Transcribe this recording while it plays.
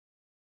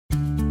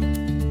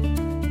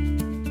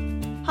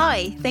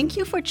Hi, thank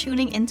you for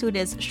tuning into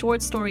this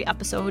short story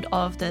episode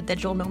of the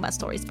Digital Nomad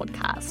Stories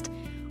podcast.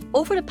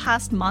 Over the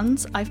past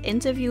months, I've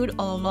interviewed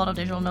a lot of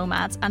digital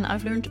nomads and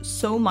I've learned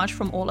so much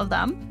from all of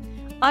them.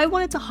 I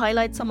wanted to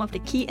highlight some of the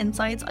key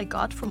insights I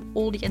got from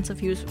all the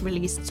interviews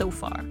released so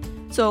far.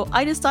 So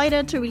I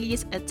decided to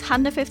release a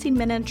 10 to 15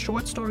 minute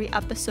short story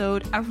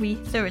episode every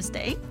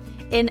Thursday,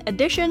 in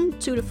addition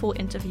to the full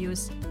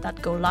interviews that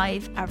go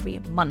live every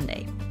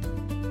Monday.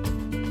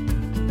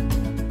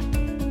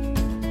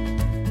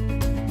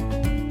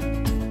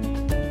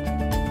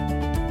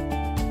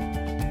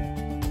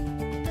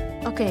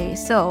 Okay,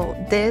 so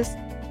this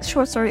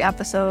short story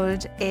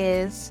episode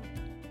is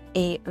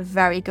a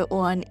very good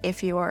one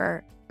if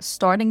you're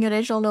starting your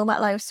digital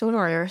nomad life soon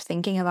or you're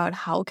thinking about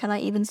how can I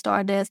even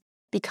start this,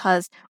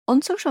 because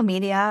on social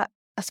media,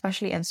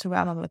 especially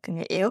Instagram, I'm looking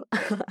at you,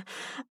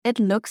 it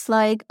looks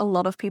like a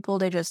lot of people,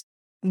 they just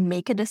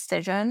make a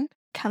decision,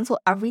 cancel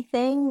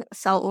everything,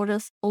 sell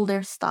all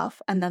their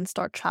stuff, and then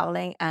start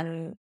traveling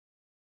and,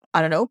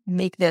 I don't know,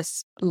 make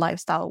this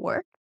lifestyle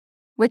work.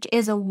 Which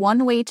is a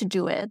one way to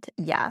do it,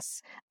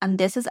 yes. And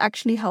this is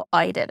actually how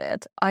I did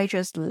it. I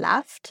just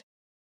left.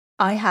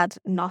 I had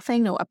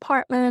nothing, no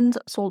apartment,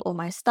 sold all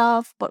my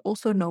stuff, but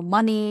also no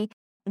money,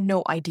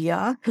 no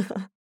idea.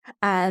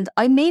 And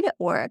I made it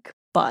work.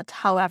 But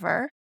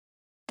however,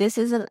 this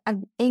is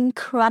an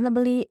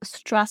incredibly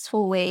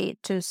stressful way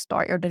to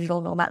start your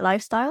digital nomad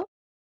lifestyle.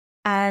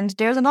 And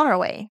there's another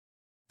way.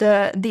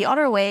 The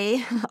other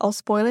way, I'll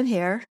spoil it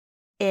here,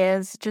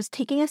 is just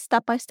taking a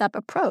step-by-step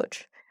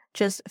approach.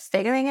 Just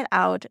figuring it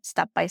out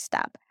step by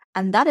step.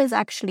 And that is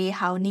actually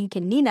how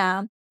Nienke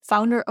Nina,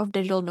 founder of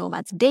Digital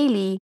Nomads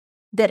Daily,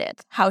 did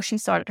it, how she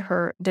started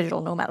her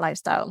digital nomad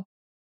lifestyle.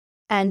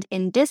 And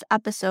in this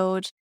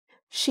episode,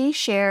 she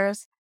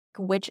shares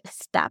which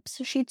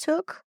steps she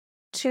took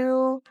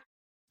to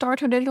start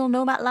her digital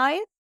nomad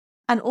life,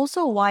 and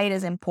also why it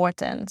is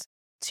important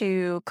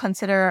to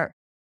consider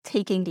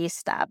taking these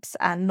steps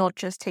and not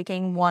just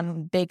taking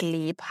one big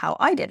leap, how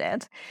I did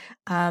it.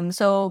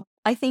 So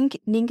I think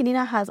Nienke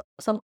Nina has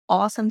some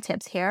awesome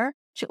tips here.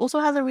 She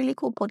also has a really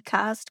cool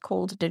podcast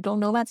called Digital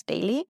Nomads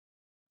Daily.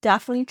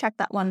 Definitely check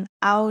that one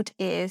out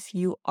if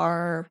you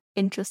are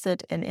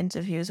interested in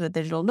interviews with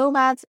digital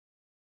nomads.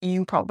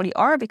 You probably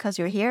are because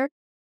you're here.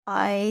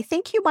 I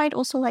think you might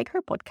also like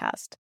her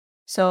podcast.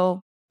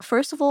 So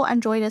first of all,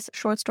 enjoy this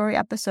short story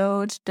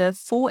episode. The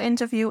full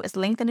interview is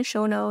linked in the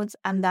show notes.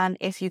 And then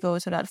if you go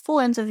to that full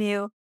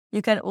interview,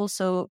 you can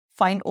also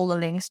find all the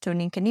links to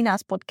Nienke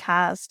Nina's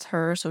podcast,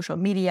 her social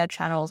media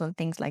channels, and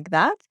things like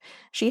that.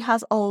 She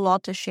has a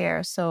lot to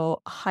share,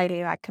 so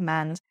highly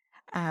recommend.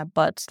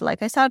 But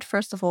like I said,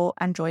 first of all,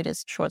 enjoy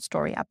this short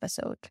story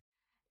episode.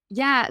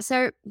 Yeah,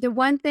 so the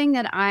one thing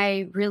that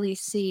I really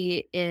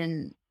see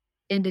in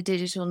the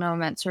digital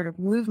nomad sort of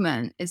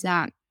movement is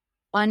that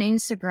on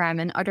Instagram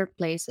and other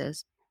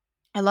places,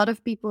 a lot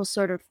of people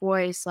sort of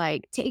voice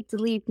like, take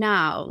the leap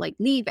now, like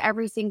leave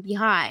everything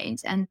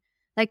behind. And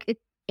like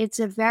it's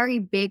a very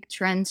big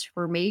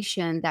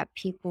transformation that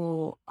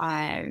people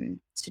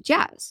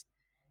suggest.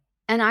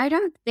 And I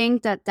don't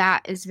think that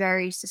that is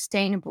very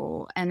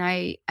sustainable. And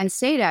I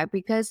say that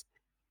because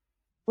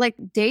like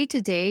day to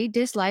day,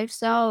 this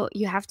lifestyle,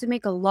 you have to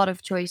make a lot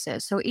of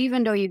choices. So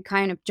even though you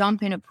kind of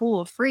jump in a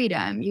pool of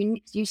freedom,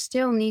 you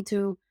still need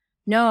to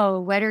know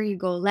whether you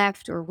go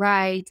left or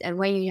right and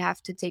when you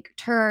have to take a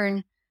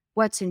turn,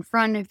 what's in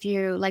front of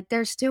you. Like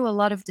there's still a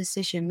lot of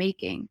decision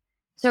making.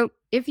 So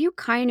if you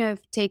kind of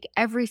take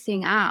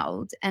everything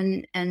out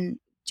and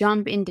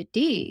jump in the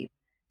deep,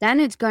 then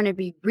it's going to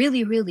be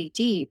really, really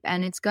deep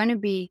and it's going to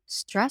be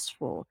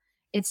stressful.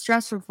 It's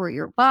stressful for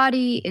your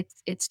body.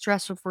 It's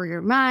stressful for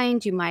your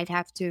mind. You might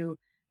have to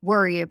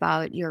worry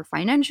about your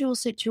financial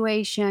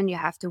situation. You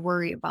have to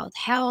worry about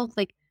health.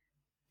 Like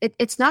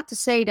it's not to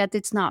say that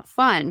it's not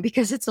fun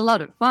because it's a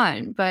lot of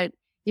fun, but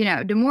you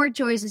know, the more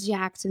choices you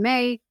have to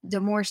make, the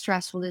more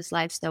stressful this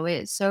lifestyle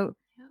is. So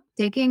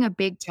taking a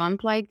big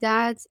jump like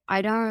that,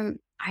 I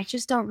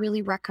just don't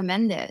really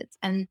recommend it.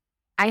 And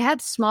I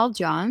had small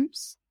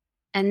jumps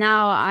and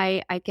now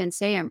I can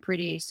say I'm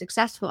pretty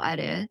successful at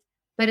it,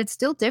 but it's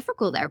still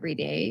difficult every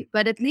day.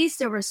 But at least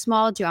there were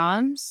small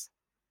jumps.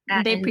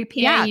 They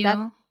prepare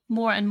you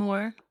more and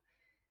more.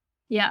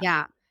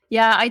 Yeah,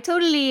 I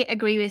totally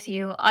agree with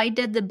you. I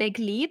did the big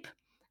leap.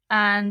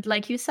 And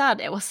like you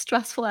said, it was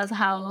stressful as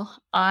hell.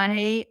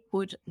 I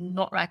would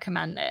not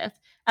recommend it.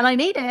 And I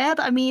made it.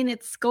 I mean,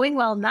 it's going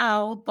well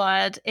now,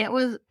 but it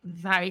was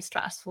very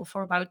stressful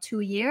for about 2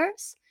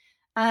 years.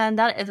 And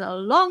that is a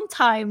long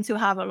time to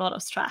have a lot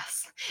of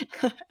stress.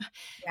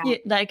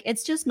 Like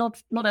it's just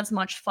not as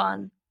much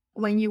fun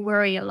when you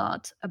worry a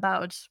lot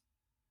about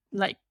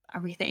like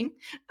everything.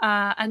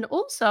 And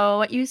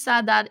also you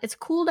said that it's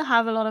cool to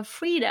have a lot of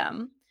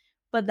freedom,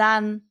 but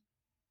then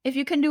if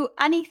you can do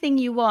anything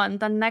you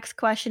want, the next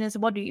question is,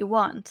 what do you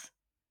want?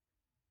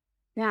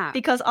 Yeah.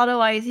 Because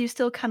otherwise you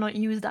still cannot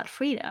use that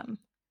freedom.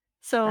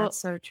 So that's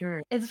so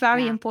true. It's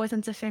very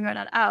important to figure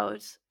that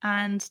out.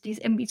 And these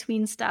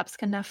in-between steps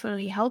can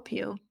definitely help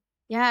you.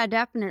 Yeah,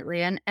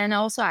 definitely. And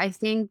also I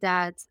think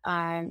that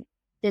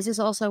this is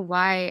also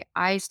why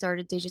I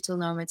started Digital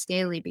Nomads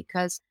Daily,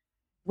 because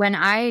when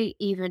I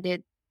even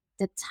did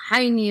the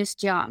tiniest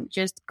jump,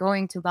 just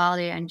going to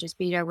Bali and just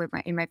be there with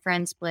my in my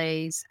friend's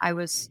place, I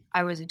was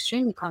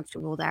extremely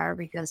comfortable there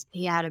because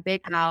he had a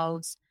big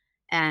house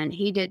and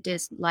he did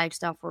this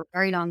lifestyle for a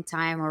very long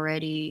time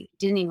already.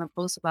 Didn't even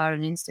post about it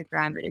on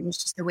Instagram, but it was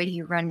just the way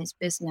he ran his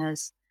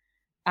business,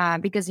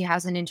 because he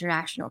has an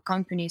international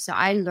company. So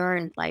I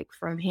learned like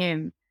from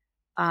him,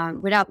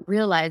 without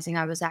realizing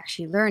I was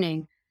actually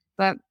learning.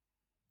 But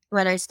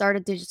when I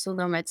started Digital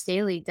Nomads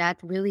Daily, that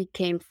really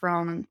came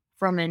from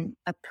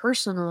a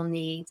personal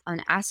need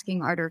on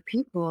asking other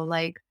people,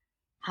 like,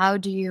 how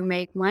do you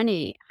make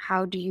money?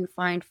 How do you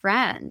find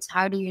friends?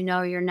 How do you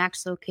know your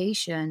next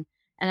location?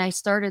 And I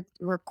started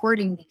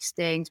recording these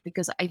things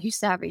because I used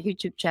to have a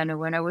YouTube channel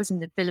when I was in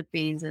the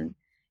Philippines. And,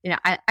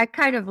 I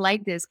kind of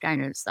like this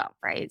kind of stuff,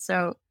 right?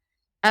 So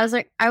I was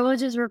like, I will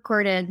just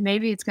record it.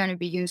 Maybe it's going to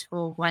be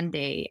useful one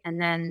day.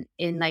 And then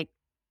in like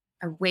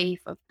a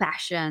wave of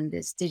passion,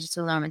 this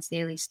Digital Nomads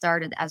Daily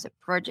started as a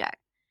project.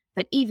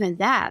 But even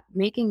that,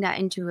 making that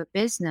into a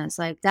business,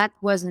 like that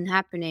wasn't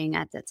happening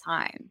at the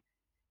time.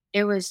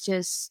 It was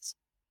just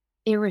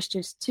it was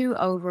just too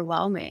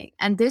overwhelming.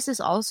 And this is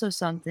also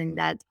something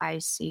that I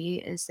see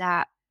is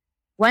that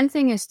one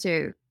thing is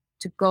to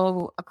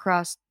go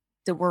across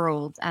the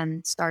world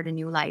and start a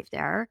new life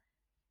there.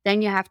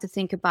 Then you have to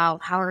think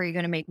about how are you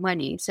going to make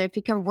money. So if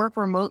you can work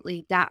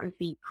remotely, that would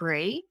be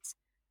great.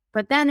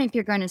 But then if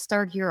you're going to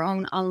start your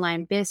own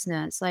online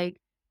business,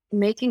 like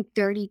making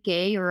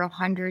 30K or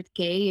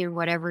 100K or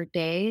whatever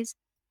days,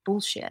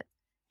 bullshit.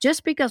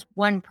 Just because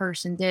one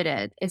person did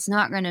it, it's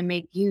not going to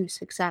make you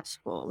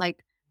successful.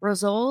 Like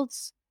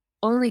results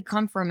only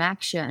come from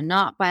action,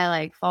 not by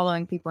like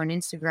following people on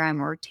Instagram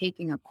or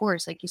taking a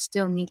course. Like you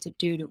still need to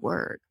do the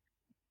work.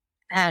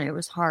 And it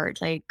was hard.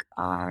 Like,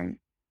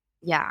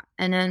 yeah.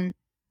 And then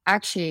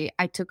actually,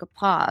 I took a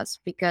pause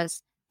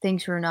because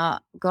things were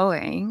not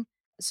going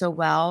so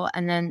well.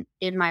 And then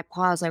in my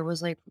pause, I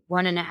was like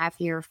 1.5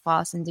 year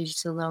pause in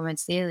Digital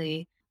Nomads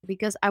Daily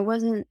because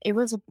it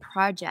was a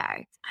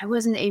project. I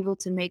wasn't able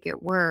to make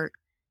it work.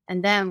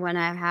 And then when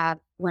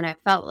I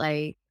felt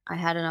like I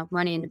had enough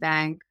money in the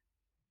bank,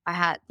 I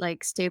had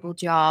like stable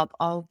job,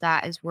 all of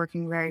that is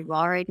working very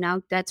well right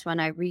now. That's when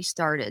I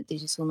restarted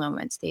Digital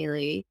Nomads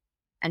Daily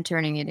and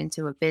turning it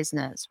into a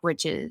business,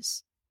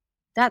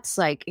 that's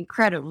like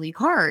incredibly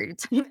hard.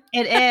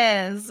 It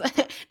is.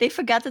 They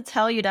forgot to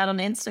tell you that on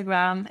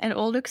Instagram, and it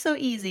all looks so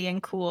easy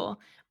and cool,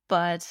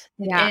 but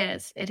it Yeah.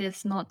 is. It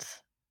is not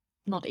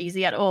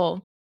easy at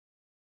all.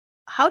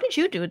 How did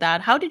you do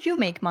that? How did you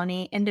make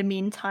money in the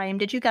meantime?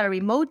 Did you get a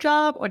remote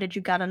job or did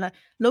you get a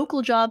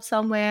local job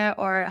somewhere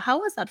or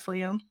how was that for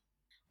you?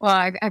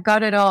 Well, I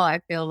got it all, I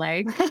feel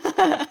like.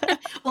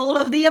 All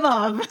of the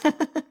above.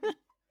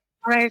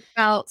 I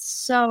felt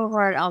so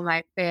hard on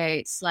my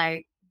face.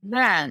 Like,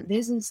 man,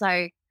 this is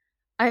like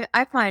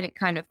I find it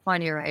kind of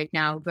funny right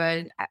now,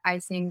 but I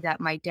think that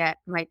my dad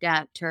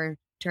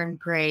turned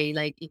gray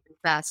like even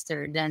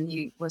faster than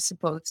he was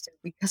supposed to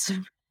because of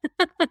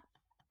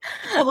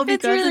All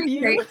it's because of really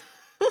you. great.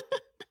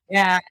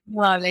 Yeah.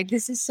 Well, like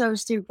this is so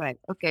stupid.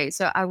 Okay,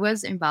 so I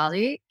was in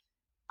Bali.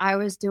 I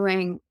was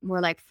doing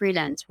more like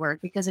freelance work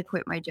because I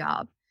quit my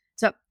job.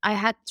 So I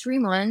had 3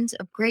 months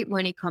of great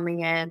money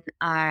coming in,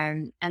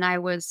 and I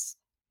was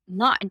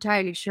not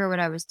entirely sure what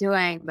I was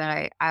doing,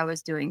 but I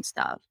was doing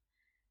stuff.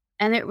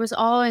 And it was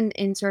all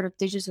in sort of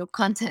digital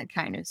content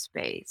kind of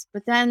space.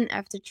 But then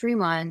after 3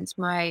 months,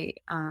 my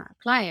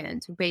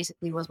client, who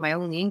basically was my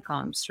only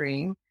income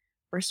stream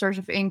or source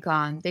of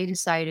income, they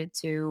decided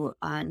to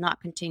not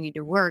continue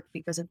to work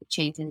because of the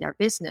change in their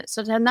business.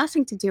 So it had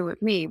nothing to do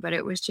with me, but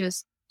it was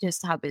just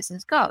how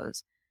business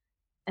goes.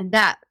 And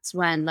that's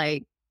when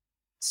like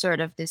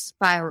sort of this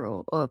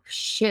spiral of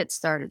shit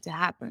started to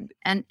happen.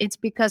 And it's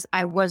because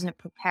I wasn't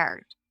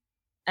prepared.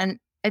 And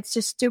it's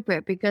just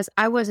stupid because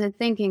I wasn't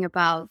thinking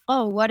about,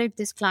 oh, what if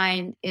this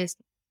client is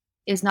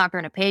not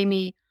going to pay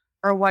me?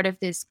 Or what if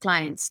this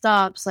client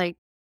stops? Like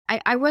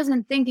I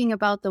wasn't thinking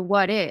about the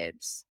what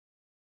ifs.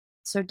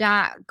 So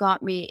that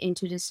got me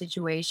into this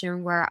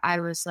situation where I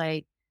was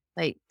like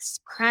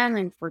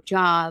scrambling for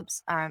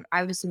jobs.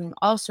 I was doing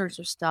all sorts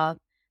of stuff.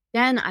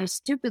 Then I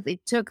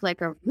stupidly took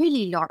like a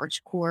really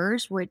large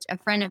course, which a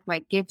friend of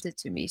mine gifted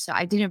to me. So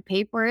I didn't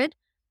pay for it,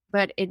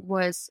 but it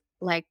was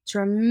like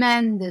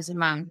tremendous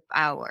amount of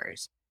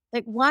hours.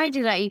 Like, why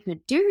did I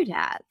even do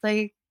that?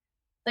 Like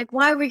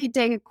why would you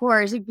take a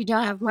course if you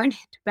don't have money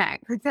in the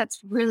bank? Like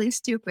that's really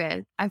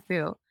stupid, I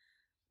feel.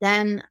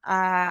 Then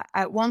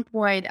at one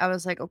point, I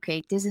was like,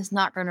 okay, this is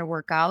not going to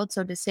work out.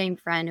 So the same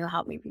friend who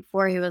helped me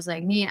before, he was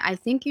like, Nina, I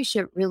think you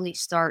should really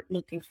start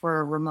looking for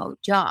a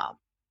remote job.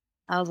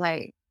 I was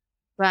like,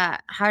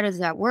 but how does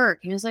that work?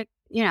 He was like,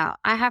 I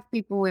have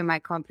people in my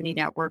company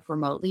that work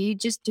remotely. You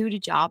just do the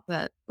job,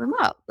 but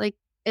remote. Like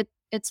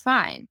it's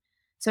fine.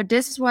 So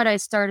this is what I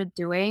started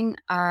doing.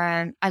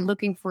 I'm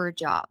looking for a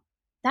job.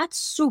 That's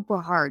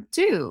super hard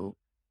too.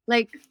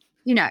 Like,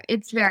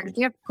 it's very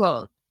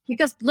difficult.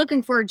 because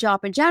looking for a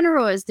job in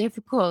general is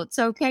difficult.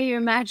 So can you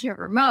imagine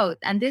remote?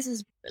 And this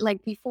is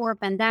like before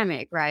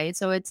pandemic, right?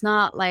 So it's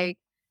not like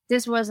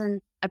this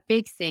wasn't a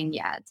big thing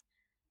yet.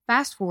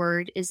 Fast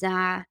forward is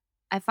that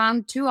I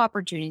found two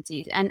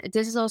opportunities. And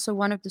this is also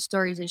one of the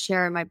stories I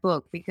share in my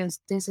book, because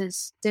this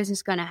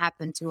is going to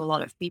happen to a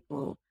lot of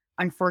people,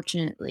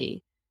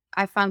 unfortunately.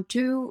 I found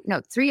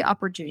three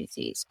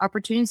opportunities.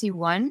 Opportunity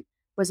one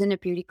was in a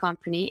beauty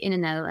company in the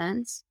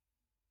Netherlands.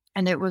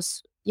 And it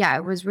was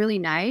really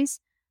nice,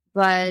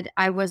 but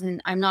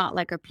I'm not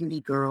like a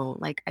beauty girl.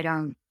 Like I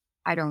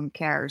don't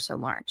care so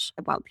much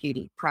about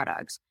beauty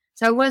products.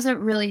 So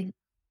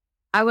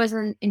I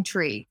wasn't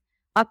intrigued.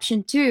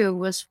 Option two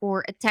was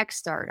for a tech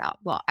startup.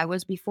 Well, I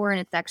was before in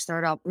a tech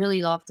startup,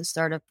 really loved the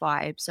startup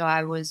vibe. So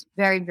I was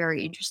very,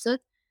 very interested.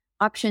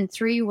 Option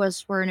three was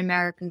for an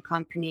American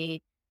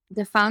company.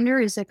 The founder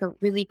is like a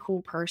really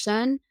cool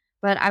person,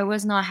 but I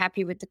was not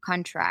happy with the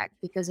contract,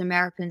 because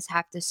Americans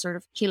have this sort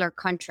of killer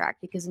contract,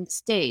 because in the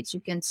States, you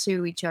can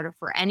sue each other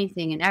for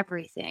anything and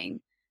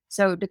everything.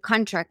 So the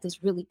contract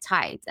is really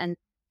tight. And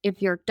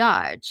if you're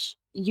Dutch,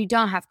 you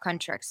don't have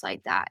contracts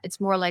like that.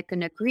 It's more like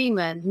an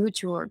agreement,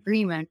 mutual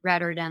agreement,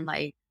 rather than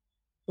like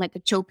a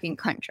choking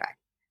contract.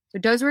 So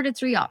those were the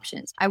three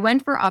options. I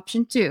went for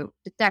option two,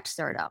 the tech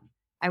startup.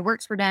 I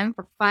worked for them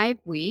for 5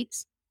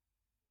 weeks.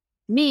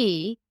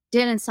 Me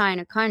didn't sign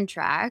a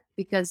contract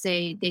because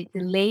they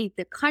delayed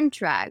the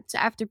contract. So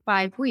after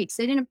 5 weeks,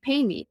 they didn't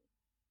pay me.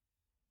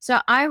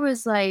 So I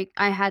was like,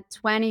 I had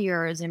 20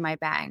 euros in my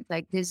bank.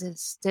 Like this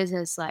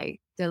is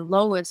like the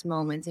lowest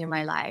moments in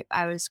my life.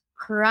 I was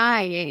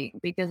crying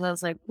because I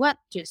was like, what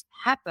just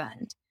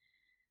happened?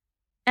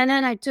 And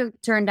then I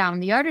turned down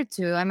the other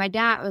two, and my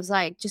dad was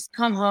like, just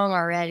come home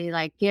already,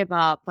 like give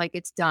up, like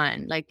it's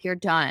done, like you're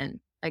done,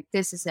 like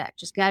this is it,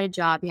 just get a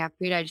job, you have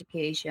good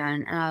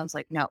education. And I was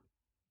like, no,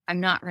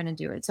 I'm not going to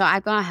do it. So I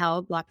got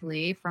help,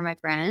 luckily, from my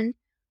friend.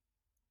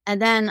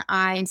 And then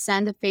I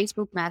sent a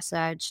Facebook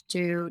message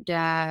to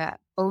the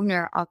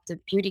owner of the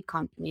beauty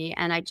company.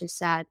 And I just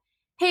said,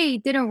 hey,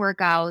 it didn't work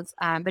out.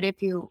 But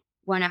if you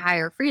want to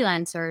hire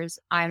freelancers,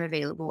 I'm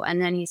available.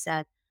 And then he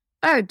said,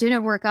 oh, it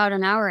didn't work out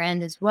on our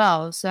end as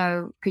well.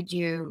 So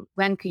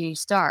when could you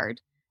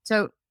start?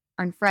 So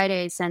on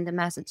Friday, I sent a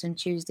message. On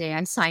Tuesday,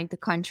 I signed the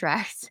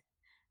contract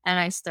and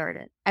I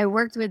started. I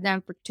worked with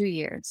them for 2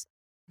 years.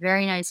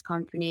 Very nice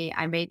company.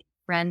 I made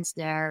friends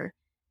there.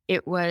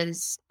 It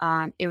was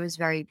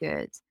very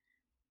good.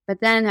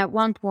 But then at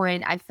one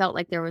point, I felt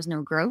like there was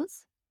no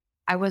growth.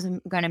 I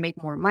wasn't going to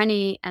make more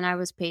money, and I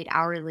was paid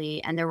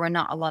hourly, and there were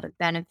not a lot of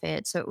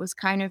benefits. So it was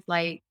kind of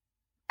like,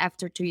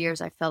 after 2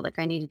 years, I felt like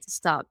I needed to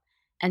stop.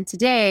 And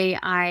today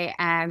I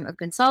am a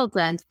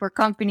consultant for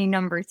company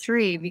number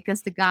 3,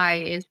 because the guy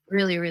is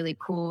really, really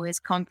cool. His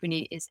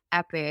company is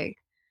epic.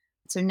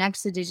 So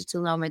next to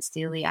Digital Nomads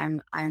Daily,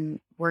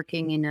 I'm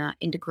working in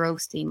the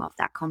growth team of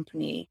that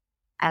company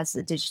as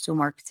a digital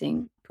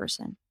marketing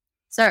person.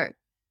 So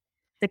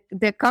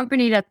the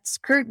company that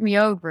screwed me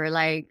over,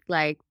 like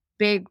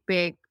big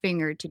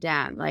finger to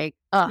them, like,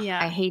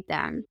 I hate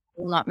them.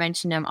 I will not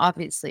mention them,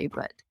 obviously,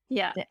 but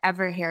they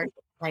ever hear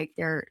like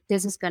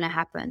this is gonna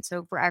happen.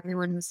 So for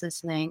everyone who's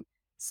listening,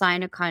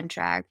 sign a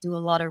contract, do a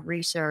lot of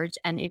research,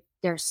 and if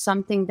there's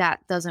something that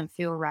doesn't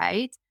feel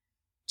right,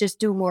 just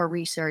do more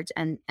research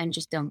and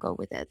just don't go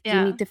with it.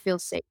 You need to feel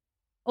safe.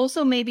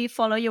 Also, maybe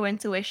follow your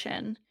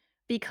intuition,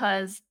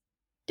 because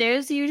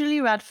there's usually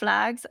red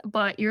flags,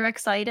 but you're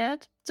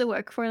excited to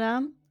work for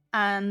them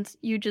and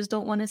you just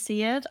don't want to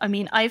see it. I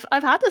mean, I've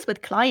had this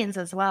with clients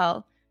as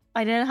well.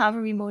 I didn't have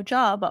a remote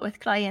job, but with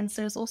clients,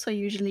 there's also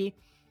usually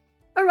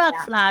a red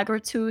flag or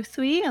 2,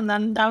 3, and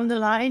then down the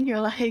line,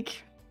 you're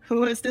like,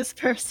 who is this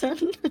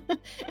person?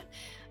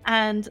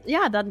 And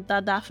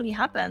that definitely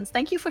happens.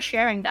 Thank you for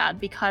sharing that,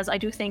 because I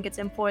do think it's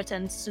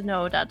important to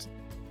know that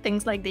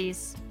things like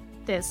this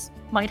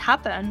might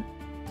happen.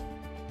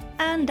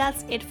 And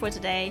that's it for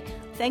today.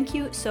 Thank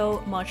you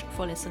so much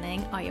for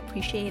listening. I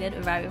appreciate it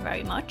very,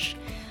 very much.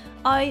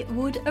 I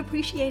would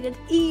appreciate it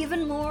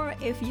even more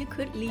if you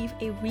could leave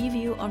a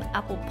review on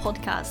Apple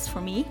Podcasts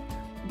for me.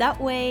 That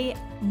way,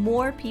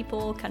 more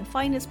people can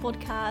find this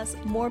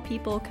podcast, more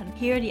people can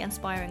hear the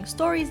inspiring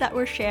stories that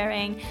we're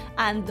sharing,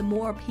 and the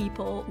more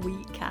people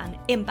we can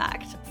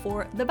impact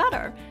for the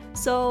better.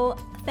 So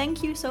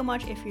thank you so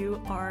much if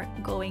you are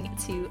going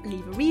to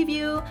leave a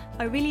review.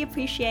 I really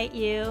appreciate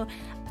you,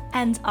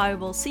 and I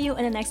will see you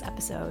in the next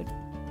episode.